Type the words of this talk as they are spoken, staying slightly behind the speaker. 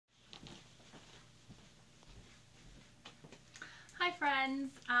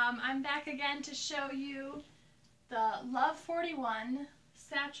friends. I'm back again to show you the Love41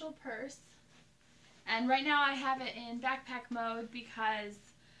 Satchel Purse. And right now I have it in backpack mode because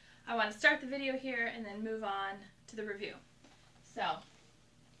I want to start the video here and then move on to the review. So,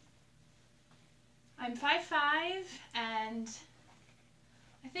 I'm 5'5", and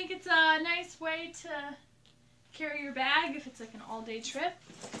I think it's a nice way to carry your bag if it's like an all-day trip,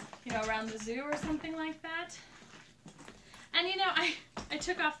 you know, around the zoo or something like that. And you know, I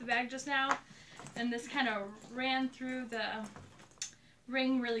took off the bag just now, and this kind of ran through the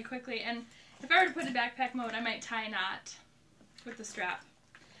ring really quickly. And if I were to put it in backpack mode, I might tie a knot with the strap.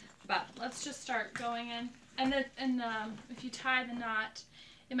 But let's just start going in. And if you tie the knot,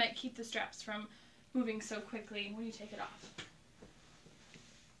 it might keep the straps from moving so quickly when you take it off.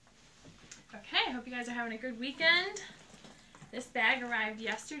 Okay, I hope you guys are having a good weekend. This bag arrived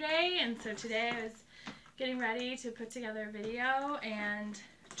yesterday, and so today I was getting ready to put together a video and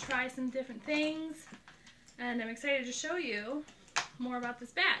try some different things, and I'm excited to show you more about this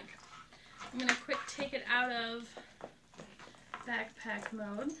bag. I'm going to quick take it out of backpack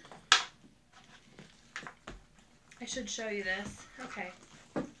mode. I should show you this. Okay.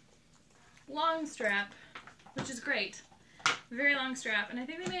 Long strap, which is great. Very long strap, and I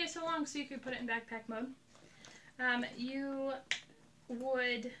think they made it so long so you could put it in backpack mode. You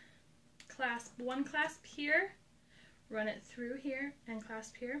would clasp one clasp here, run it through here, and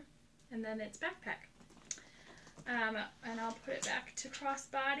clasp here, and then it's backpack. And I'll put it back to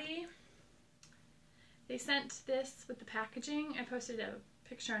crossbody. They sent this with the packaging. I posted a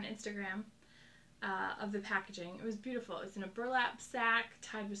picture on Instagram of the packaging. It was beautiful. It was in a burlap sack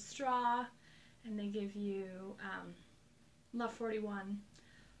tied with straw, and they give you Love41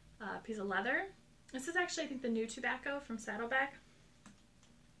 piece of leather. This is actually, I think, the new tobacco from Saddleback.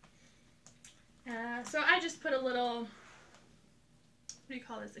 So I just put a little, what do you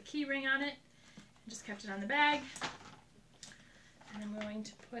call this, a key ring on it, and just kept it on the bag. And I'm going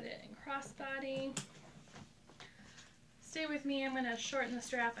to put it in crossbody. Stay with me, I'm going to shorten the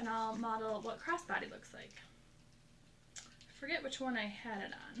strap and I'll model what crossbody looks like. I forget which one I had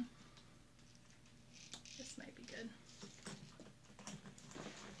it on. This might be good.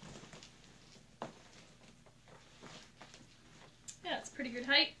 Yeah, it's pretty good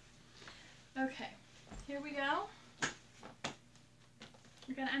height. Okay, here we go.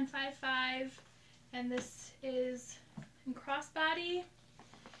 Again, I'm 5'5", and this is in crossbody.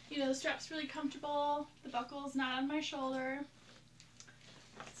 You know, the strap's really comfortable. The buckle's not on my shoulder.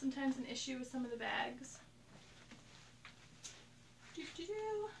 Sometimes an issue with some of the bags.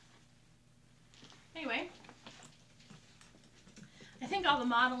 Anyway, I think all the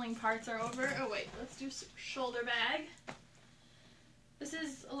modeling parts are over. Oh wait, let's do some shoulder bag. This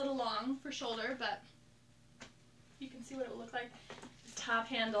is a little long for shoulder, but you can see what it will look like. This top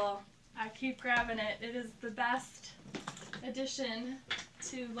handle, I keep grabbing it. It is the best addition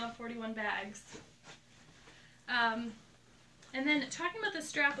to Love41 bags. And then talking about the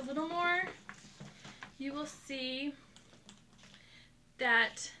strap a little more, you will see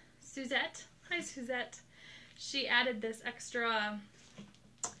that Suzette, hi Suzette, she added this extra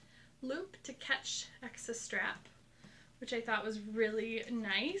loop to catch excess strap, which I thought was really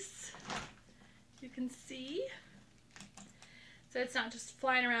nice. You can see. So it's not just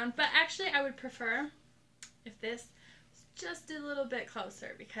flying around, but actually I would prefer if this was just a little bit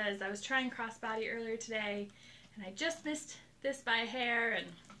closer, because I was trying crossbody earlier today and I just missed this by a hair, and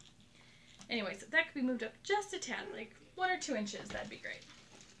anyway, so that could be moved up just a tad, like 1 or 2 inches, that'd be great.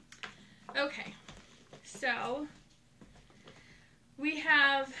 Okay, so we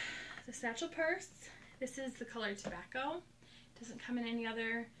have the Satchel Purse. This is the color tobacco. It doesn't come in any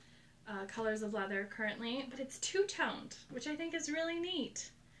other colors of leather currently, but it's two-toned, which I think is really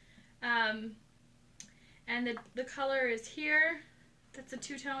neat. And the color is here, that's a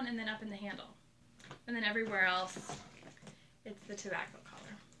two-tone, and then up in the handle. And then everywhere else, it's the tobacco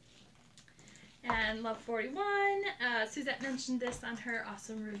color. And Love41, Suzette mentioned this on her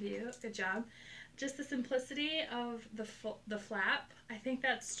awesome review. Good job. Just the simplicity of the flap. I think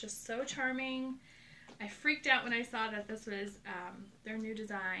that's just so charming. I freaked out when I saw that this was their new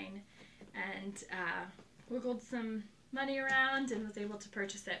design, and wiggled some money around and was able to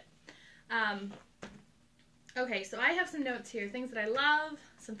purchase it. Okay, so I have some notes here, things that I love,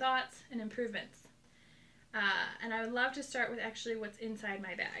 some thoughts, and improvements. And I would love to start with actually what's inside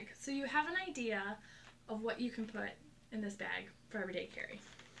my bag, so you have an idea of what you can put in this bag for everyday carry.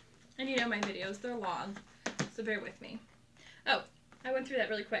 And you know my videos, they're long, so bear with me. Oh, I went through that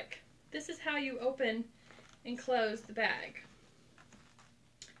really quick. This is how you open and close the bag.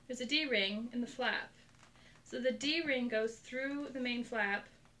 There's a D-ring in the flap, So the D-ring goes through the main flap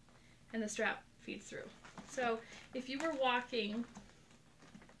and the strap feeds through. So if you were walking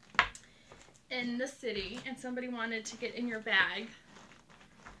in the city and somebody wanted to get in your bag,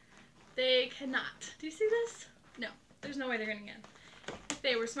 they cannot. Do you see this? No, there's no way they're gonna get in. If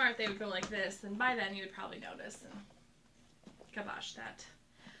they were smart, they would go like this, and by then you would probably notice and kibosh that.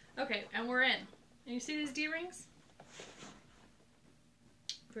 Okay, and we're in. And you see these D-rings?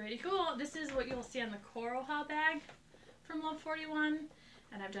 Pretty cool. This is what you'll see on the Koroha bag from Love41,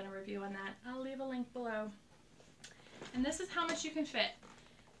 and I've done a review on that. I'll leave a link below. And this is how much you can fit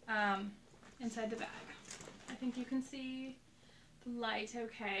inside the bag. I think you can see the light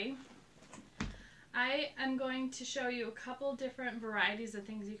okay. I am going to show you a couple different varieties of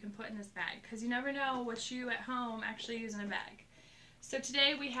things you can put in this bag, because you never know what you at home actually use in a bag. So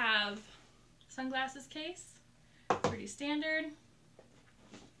today we have sunglasses case, pretty standard,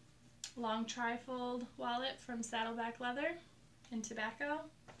 long trifold wallet from Saddleback leather and tobacco.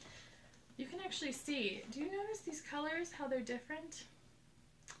 You can actually see, do you notice these colors, how they're different?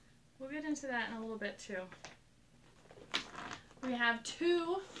 We'll get into that in a little bit too. We have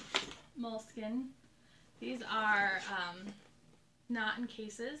two moleskin. These are not in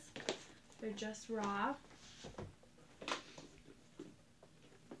cases, they're just raw.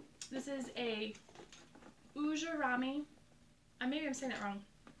 This is a umuragi. Maybe I'm saying that wrong.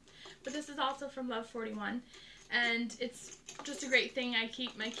 But this is also from Love41, and it's just a great thing. I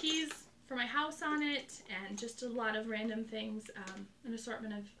keep my keys for my house on it, and just a lot of random things, an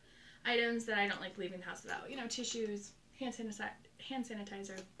assortment of items that I don't like leaving the house without. You know, tissues, hand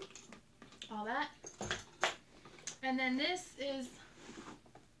sanitizer, all that. And then this is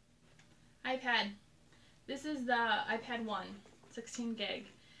iPad. This is the iPad 1, 16 gig.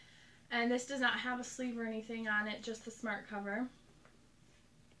 And this does not have a sleeve or anything on it, just the smart cover.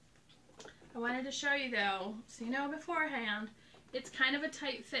 I wanted to show you though, so you know beforehand, it's kind of a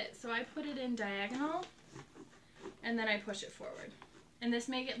tight fit, so I put it in diagonal and then I push it forward. And this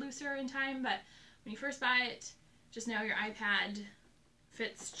may get looser in time, but when you first buy it, just know your iPad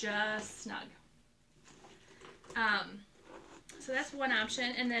fits just snug. So that's one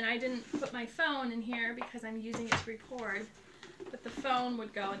option, and then I didn't put my phone in here because I'm using it to record, but the phone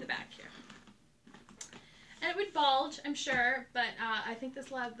would go in the back here. And it would bulge, I'm sure, but I think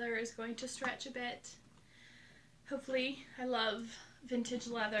this leather is going to stretch a bit. Hopefully. I love vintage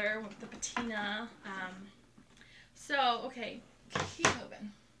leather with the patina. So, okay, keep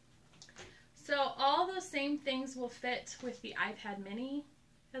moving. So all those same things will fit with the iPad mini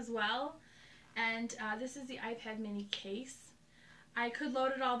as well. And this is the iPad mini case. I could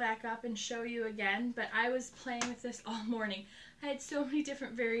load it all back up and show you again, but I was playing with this all morning. I had so many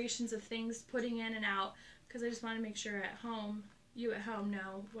different variations of things putting in and out, because I just want to make sure at home, you at home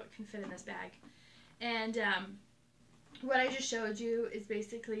know what can fit in this bag. And what I just showed you is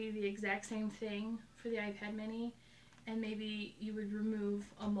basically the exact same thing for the iPad mini, and maybe you would remove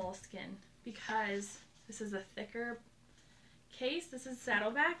a moleskin, because this is a thicker case. This is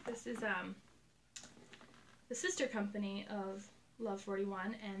Saddleback. This is the sister company of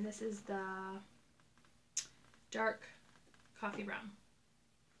Love41, and this is the dark coffee brown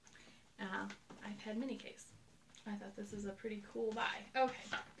iPad mini case. I thought this is a pretty cool buy. Okay,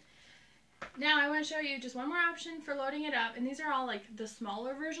 now I want to show you just one more option for loading it up, and these are all like the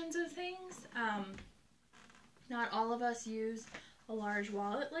smaller versions of things. Not all of us use a large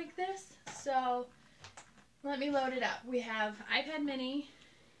wallet like this, so let me load it up. We have iPad mini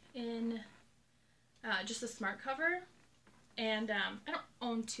in just a smart cover, and I don't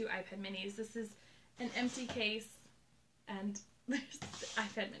own two iPad minis. This is an empty case, and there's the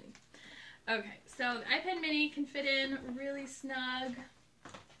iPad mini. Okay, so the iPad mini can fit in really snug.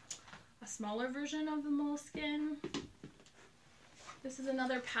 A smaller version of the moleskin. This is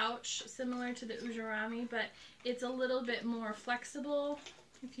another pouch similar to the umuragi, but it's a little bit more flexible.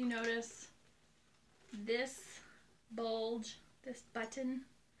 If you notice this bulge, this button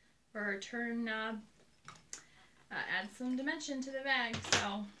or turn knob, adds some dimension to the bag,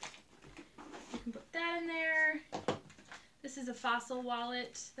 so you can put that in there. This is a Fossil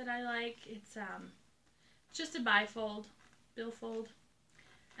wallet that I like. It's just a bifold, billfold,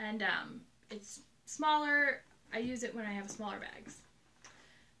 and it's smaller. I use it when I have smaller bags.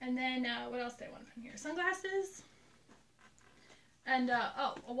 And then what else do I want to put in here? Sunglasses, and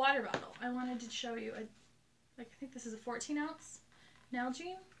oh, a water bottle. I wanted to show you I think this is a 14-ounce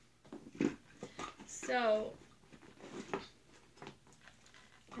Nalgene. So,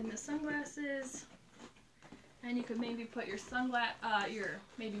 and the sunglasses. And you could maybe put your your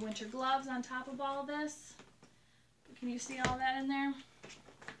maybe winter gloves on top of all of this. Can you see all that in there?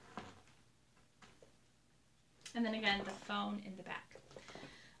 And then again, the phone in the back.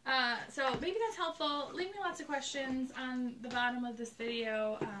 So maybe that's helpful. Leave me lots of questions on the bottom of this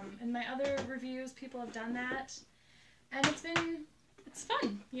video. In my other reviews, people have done that. And it's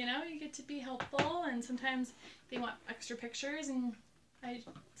fun, you know? You get to be helpful, and sometimes they want extra pictures, and I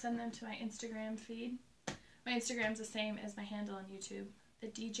send them to my Instagram feed. My Instagram's the same as my handle on YouTube, the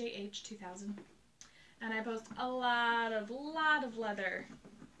DJH2000. And I post a lot of leather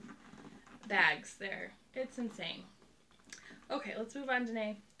bags there. It's insane. Okay, let's move on to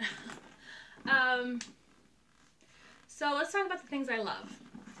Nay. So let's talk about the things I love.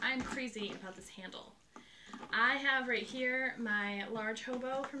 I'm crazy about this handle. I have right here my Large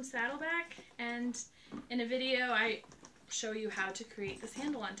Hobo from Saddleback, and in a video I show you how to create this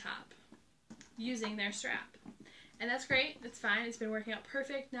handle on top using their strap. And that's great, it's fine, it's been working out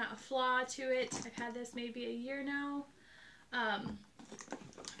perfect, not a flaw to it. I've had this maybe a year now.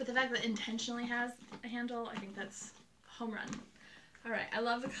 But the fact that it intentionally has a handle, I think that's a home run. Alright, I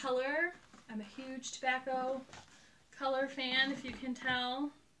love the color. I'm a huge tobacco color fan, if you can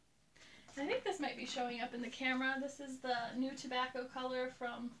tell. I think this might be showing up in the camera. This is the new tobacco color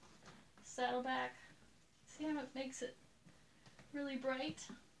from Saddleback. See how it makes it really bright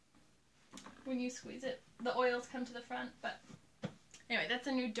when you squeeze it? The oils come to the front, but anyway, that's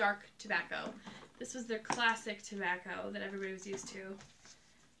a new dark tobacco. This was their classic tobacco that everybody was used to,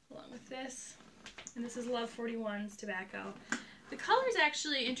 along with this. And this is Love41's tobacco. The color is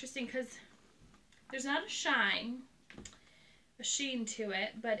actually interesting because there's not a sheen to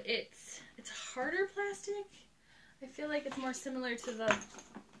it, but it's harder plastic. I feel like it's more similar to the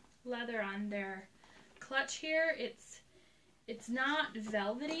leather on their clutch here. It's not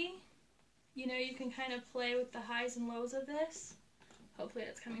velvety. You know, you can kind of play with the highs and lows of this. Hopefully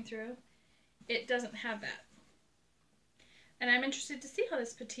that's coming through. It doesn't have that. And I'm interested to see how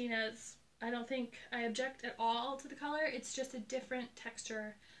this patina's. I don't think I object at all to the color. It's just a different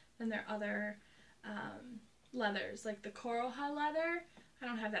texture than their other leathers. Like the Koroha leather, I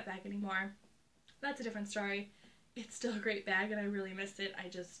don't have that bag anymore. That's a different story. It's still a great bag and I really miss it. I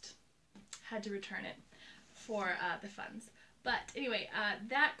just had to return it for the funds. But anyway,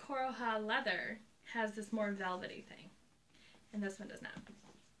 that Koroha leather has this more velvety thing, and this one does not.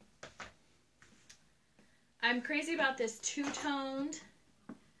 I'm crazy about this two-toned.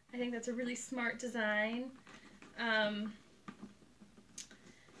 I think that's a really smart design.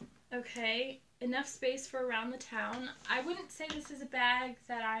 Okay, enough space for around the town. I wouldn't say this is a bag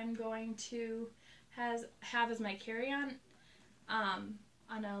that I'm going to have as my carry-on on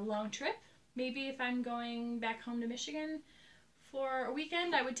a long trip. Maybe if I'm going back home to Michigan for a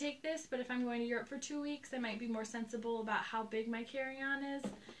weekend, I would take this, but if I'm going to Europe for 2 weeks, I might be more sensible about how big my carry-on is,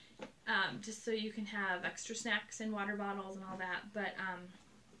 just so you can have extra snacks and water bottles and all that. But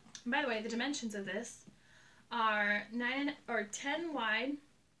by the way, the dimensions of this are 10 wide,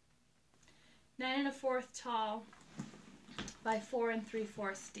 9 1/4 tall, by 4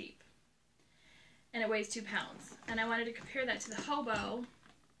 3/4 deep, and it weighs 2 pounds. And I wanted to compare that to the Hobo,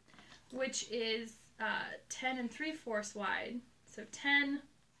 which is 10 3/4 wide. So 10,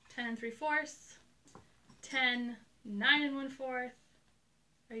 10 3/4, 10, 9 1/4.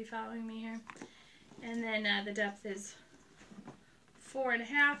 Are you following me here? And then the depth is 4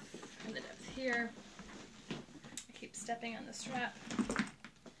 1/2, and the depth here. I keep stepping on the strap.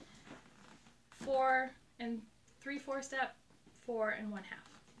 4 3/4 step, 4 1/2.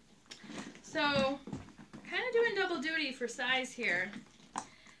 So, kind of doing double duty for size here.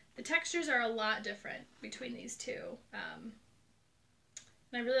 The textures are a lot different between these two.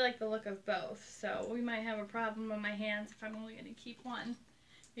 And I really like the look of both, so we might have a problem on my hands if I'm only going to keep one.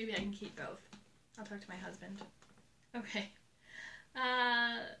 Maybe I can keep both. I'll talk to my husband. Okay.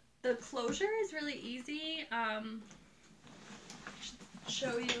 The closure is really easy.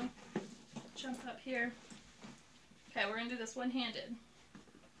 Show you. Jump up here. Okay, we're going to do this one-handed.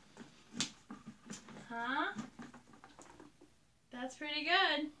 Huh? That's pretty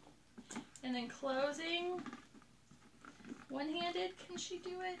good. And then closing. One-handed, can she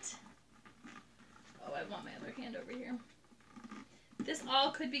do it? Oh, I want my other hand over here. This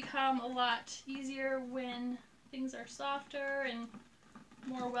all could become a lot easier when things are softer and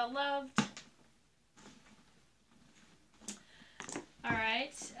more well-loved.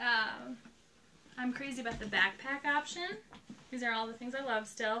 Alright, I'm crazy about the backpack option. These are all the things I love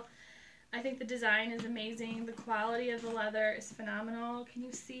still. I think the design is amazing. The quality of the leather is phenomenal. Can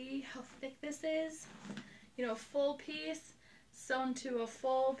you see how thick this is? You know, a full piece sewn to a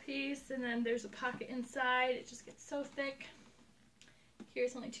full piece, and then there's a pocket inside. It just gets so thick.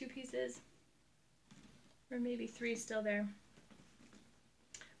 Here's only 2 pieces, or maybe 3 still there.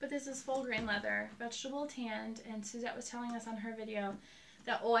 But this is full grain leather, vegetable tanned, and Suzette was telling us on her video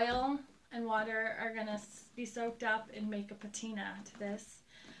that oil and water are going to be soaked up and make a patina to this,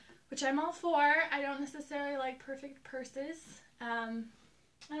 which I'm all for. I don't necessarily like perfect purses. I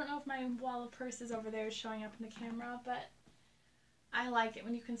don't know if my wall of purses over there is showing up in the camera, but I like it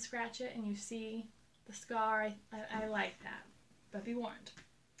when you can scratch it and you see the scar. I like that, but be warned.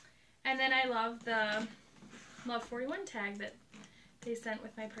 And then I love the Love41 tag that they sent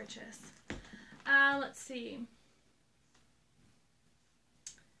with my purchase. Let's see.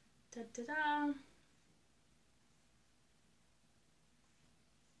 Da-da-da.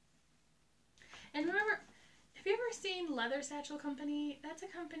 And remember, have you ever seen Leather Satchel Company? That's a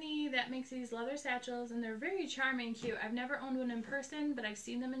company that makes these leather satchels, and they're very charming and cute. I've never owned one in person, but I've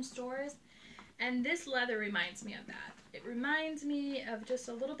seen them in stores. And this leather reminds me of that. It reminds me of just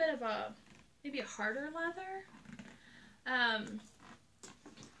a little bit of a, maybe a harder leather.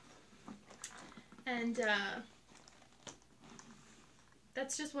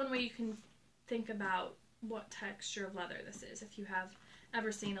 That's just one way you can think about what texture of leather this is if you have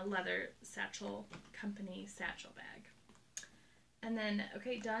ever seen a Leather Satchel Company satchel bag. And then,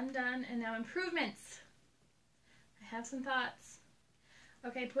 okay, done, and now improvements. I have some thoughts.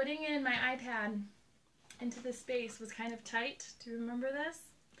 Okay, putting in my iPad into this space was kind of tight. Do you remember this?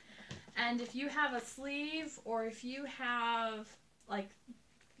 And if you have a sleeve, or if you have like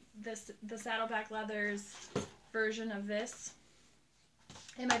the Saddleback Leathers version of this,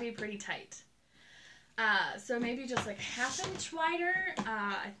 it might be pretty tight. So maybe just like a 1/2 inch wider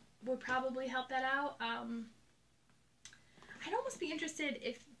would probably help that out. I'd almost be interested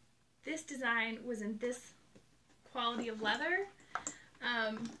if this design was in this quality of leather.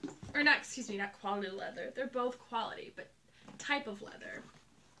 Or not, excuse me, not quality leather. They're both quality, but type of leather.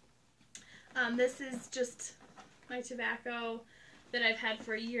 This is just my tobacco that I've had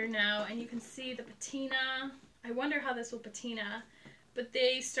for a year now, and you can see the patina. I wonder how this will patina, but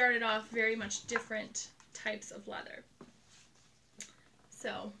they started off very much different types of leather.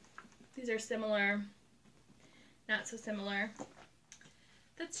 So these are similar, not so similar.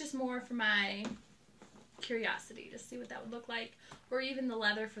 That's just more for my curiosity to see what that would look like, or even the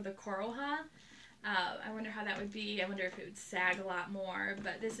leather for the Koroha. I wonder how that would be. I wonder if it would sag a lot more,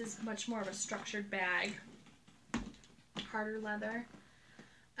 but this is much more of a structured bag. Harder leather.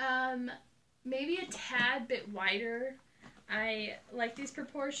 Maybe a tad bit wider. I like these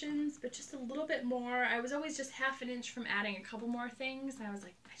proportions, but just a little bit more. I was always just 1/2 inch from adding a couple more things, and I was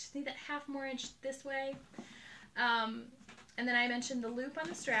like, I just need that 1/2 more inch this way. And then I mentioned the loop on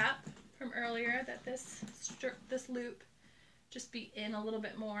the strap from earlier, that this loop just be in a little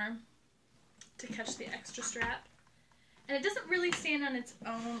bit more to catch the extra strap. And it doesn't really stand on its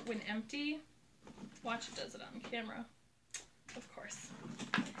own when empty. Watch, it does it on camera. Of course.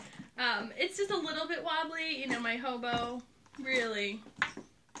 It's just a little bit wobbly. You know, my hobo, really,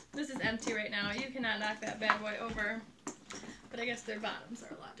 this is empty right now. You cannot knock that bad boy over. But I guess their bottoms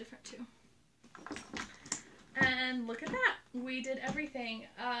are a lot different too. And look at that. We did everything.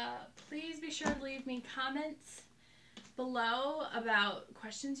 Please be sure to leave me comments below about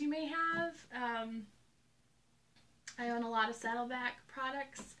questions you may have. I own a lot of Saddleback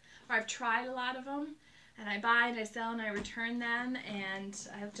products, or I've tried a lot of them, and I buy and I sell and I return them, and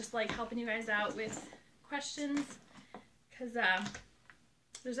I just like helping you guys out with questions, because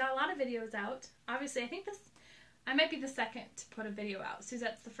there's a lot of videos out. Obviously, I think I might be the second to put a video out.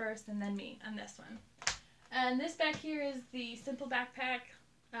 Suzette's the first, and then me on this one. And this back here is the simple backpack.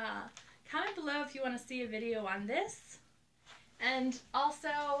 Comment below if you want to see a video on this. And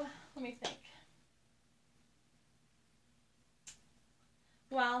also, let me think.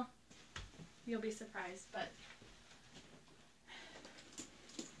 Well, you'll be surprised, but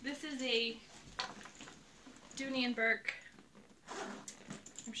this is a Dooney Bourke,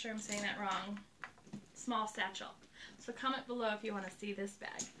 I'm sure I'm saying that wrong, small satchel. So comment below if you want to see this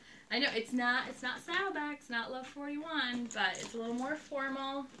bag. I know it's not Saddleback, it's not Love41, but it's a little more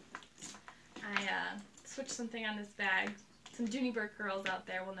formal. I switched something on this bag. Some Dooney Bourke girls out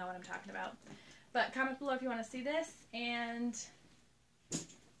there will know what I'm talking about. But comment below if you want to see this. And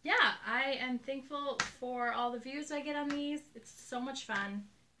yeah, I am thankful for all the views I get on these. It's so much fun.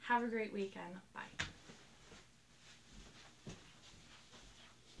 Have a great weekend. Bye.